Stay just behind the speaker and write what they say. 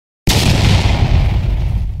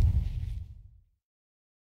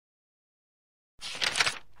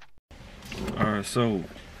Alright, so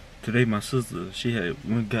today my sister, she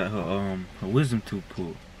got her wisdom tooth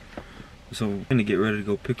pulled. So I'm gonna get ready to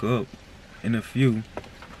go pick her up in a few.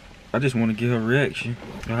 I just want to get her reaction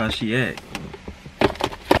on how she act.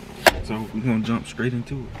 So we're gonna jump straight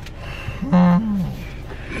into it. Man,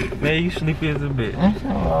 you sleepy as a bitch. I'm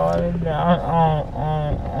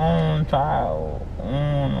tired.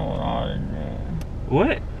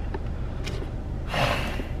 What?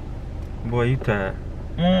 Boy, you tired.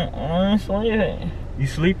 I'm sleepy. You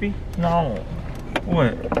sleepy? No.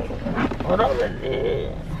 What? What I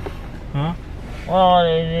did? Huh? What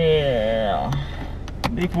I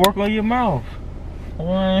did? You can work on your mouth.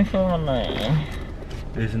 What for me?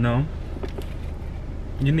 There's no.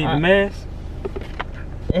 You need a mask?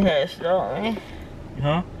 It has something.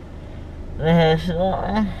 Huh? It has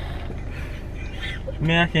something.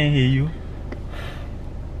 Man, I can't hear you.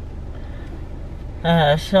 It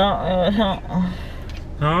has something.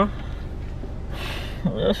 Huh?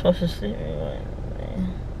 You're supposed to see me right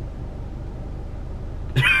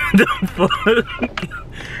The fuck?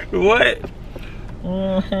 What?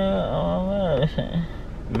 now.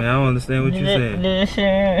 Man, I don't understand what you said. Did you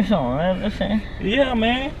say something? Yeah,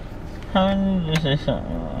 man. How did you say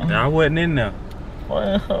something? I wasn't in there. What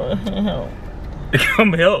the hell is help?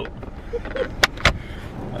 Come help.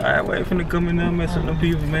 Alright, wait for them to come in there and mess with them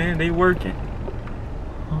people, man. They working.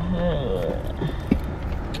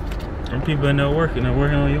 Them people in there working. They're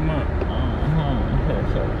working on your mom.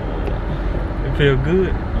 It feel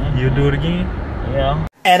good. You'll do it again? Yeah.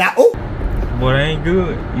 And Boy, that ain't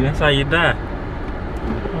good. That's how you die.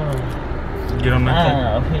 Get on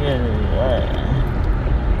that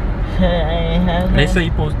thing. They say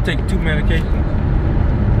you're supposed to take 2 medications.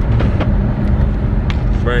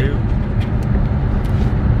 Right here.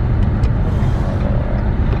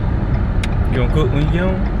 You gonna cook when you get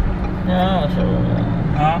home? No, sure.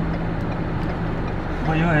 Huh?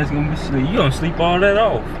 Boy, your ass gonna be sleep. You gonna sleep all that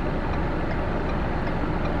off.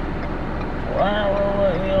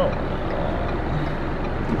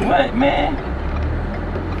 What, man?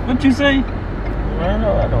 What you say? I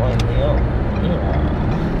don't wake me up.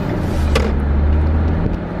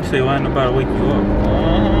 You say, why ain't nobody wake you up?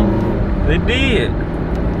 They did.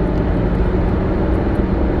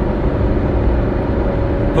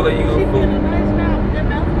 But you She go got a nice mouth. That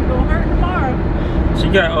mouth is gonna hurt tomorrow. She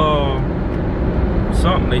got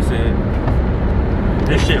something they said.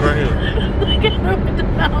 This shit right here. Look at her with the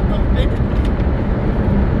mouth open.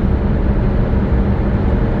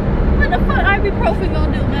 What the fuck ibuprofen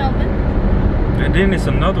gonna do, Melvin? And then there's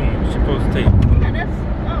another one she's supposed to take. Yeah, that's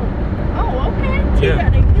oh okay. She Yeah.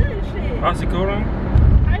 got a good shit. Oxycodone?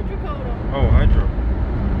 Hydrocodone. Oh, hydro.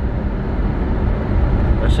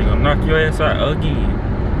 That shit gonna knock your ass out again.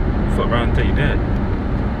 Fuck around and tell you that.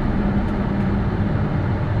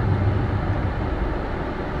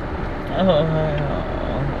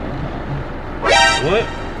 What?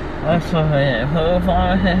 That's what I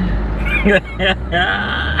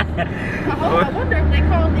I wonder if they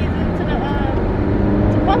called these into the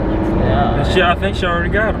to Publix. Yeah. Shit, I think she already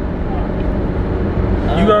got them.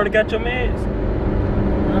 You already got your meds?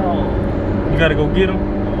 No. You gotta go get them?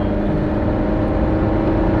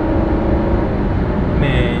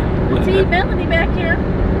 Man. What? See Melanie back here.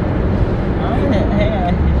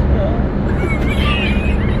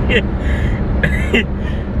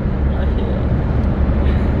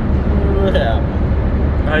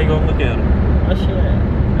 How you gonna look at her?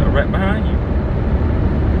 Right behind you.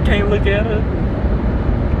 You can't look at her.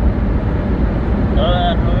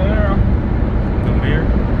 No mirror.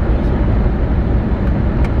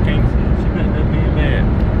 Can't see. She got that being mad.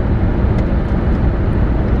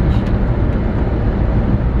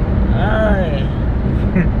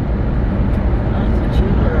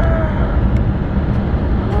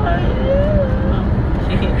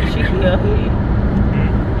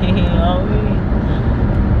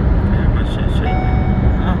 Man, my shit shaking.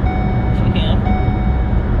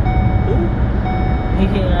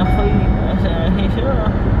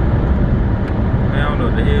 Man, I don't know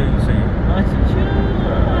what the hell you saying.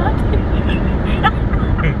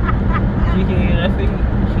 She can get her feet.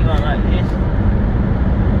 She going like this.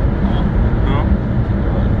 Huh?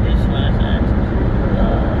 This one side.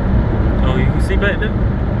 Oh, you can see back there?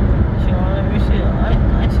 She won't let me see. I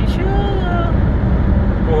see sugar.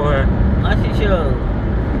 Boy. I see sugar.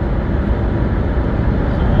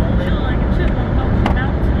 Feel like a chip on the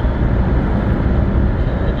mountain.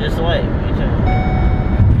 Just wait. Me too.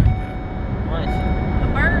 What? A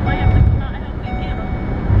bird might have to come out and help you get them.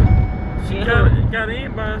 She Got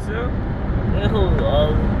in by herself.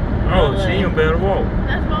 Oh, she ain't better walk.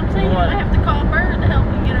 That's what I'm saying. You might have to call a bird to help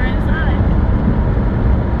you get her inside.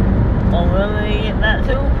 Oh, Oh, really? Not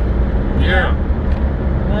too? Yeah.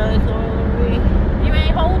 Really, so You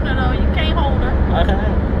ain't holding her though. You can't hold her. okay.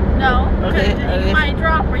 No. Okay, Because okay. you might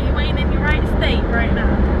drop her. You ain't in your right state right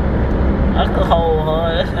now. I could hold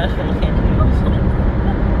her. That's what I can do.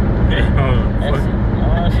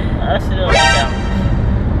 I still like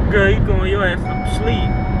out. Girl, you going your ass to sleep.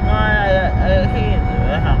 No, I got kids in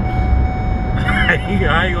the house.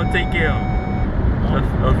 How you gonna take care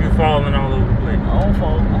of you falling all over the place? I don't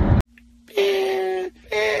fall.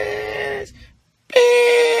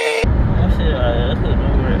 That shit, I couldn't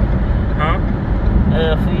do it. Huh? I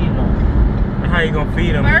feed them. How you gonna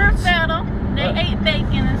feed them? Bird fed them. They ate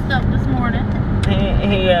bacon and stuff this morning.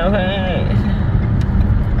 He got pants.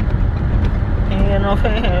 He ain't got no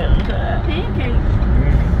pants. Pancakes.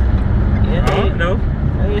 Yeah, I don't know.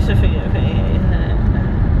 I used to feed pants.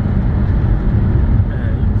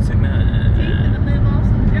 He's gonna live off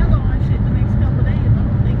some jello and shit the next couple of days. I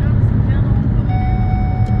hope they got some jello coming in.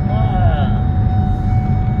 Wow.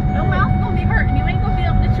 Your mouth's gonna be hurting. You ain't gonna be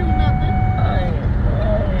able to chew nothing. I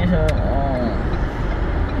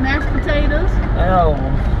Mashed potatoes. oh,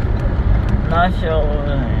 nachos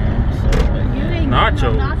and stuff. You ain't Nachos.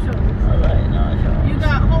 getting no nachos. I like nachos. You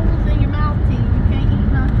got holes in your mouth teeth. You can't eat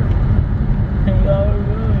nachos. He got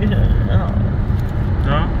really no.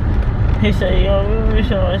 Huh? He said, yo, really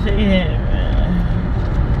so I see him, man.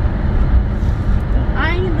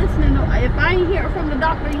 I ain't listening to. If I ain't hear from the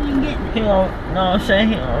doctor, you ain't getting it. He don't, no, I'm saying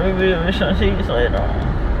he don't really so see you later on.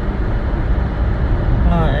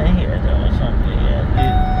 Oh, I ain't hear that or something.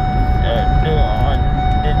 Yeah, do on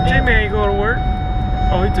the Jimmy ain't go to work.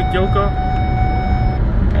 Oh, he took your car?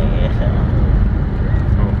 I guess so.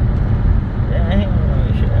 Oh. Yeah, he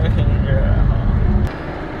really sure I can get her home.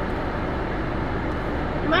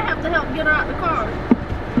 You might have to help get her out the car.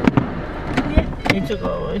 Yeah. He took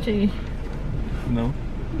over, she. No.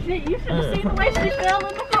 Shit, you should have seen the way she fell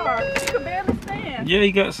in the car. She could barely stand. Yeah,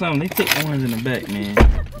 he got some. They took the ones in the back, man.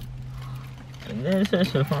 And then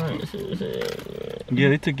such a fun. Yeah,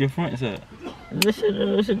 they took your fronts out. This shit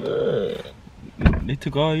was good. They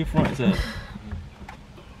took all your fronts out.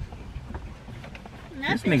 And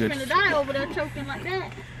that This thing's nigga- finna die over there choking like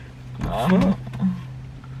that. Oh.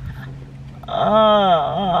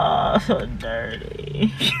 Oh, so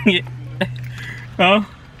dirty. Huh?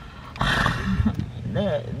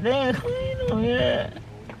 They ain't clean them yet.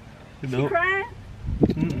 She Nope. crying?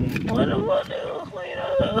 Mm-mm. What the fuck they gonna clean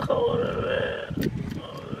up that corner, man?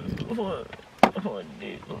 What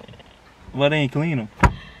they clean? Why they ain't clean them?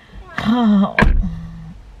 Oh.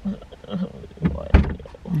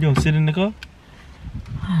 You gonna sit in the car?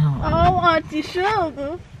 Oh, Auntie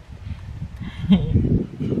Sugar.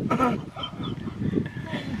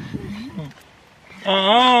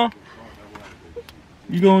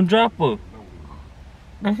 You gonna drop her?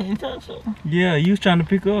 I can't touch her. Yeah, you was trying to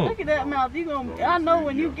pick her up. Look at that mouth. You gonna? I know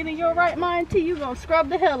when you get in your right mind, T, you gonna scrub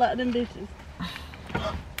the hell out of them dishes.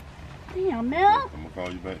 Damn, Mel. I'm gonna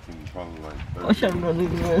call you back in probably like 30 What's up, brother?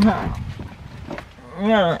 Good time.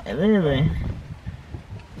 Yeah, really.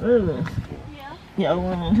 Really. Yeah. Yeah,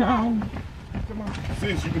 one in town.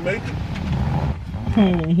 Sis, you can make it?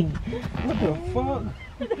 What the fuck?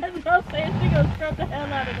 That's what I'm saying. She gonna scrub the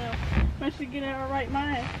hell out of them when she get in her right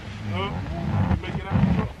mind. Huh? You make it out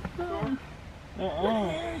the car?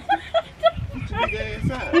 Get your big ass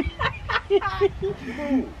out. Come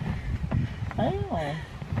on. Damn.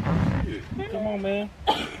 Shit. Come on, man.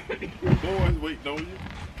 Boys waiting on you.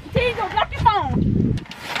 T, you gonna drop your phone.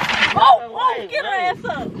 Oh, get her ass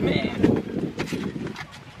up.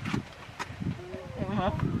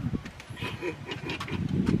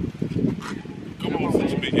 Come on,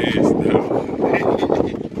 sis, big ass.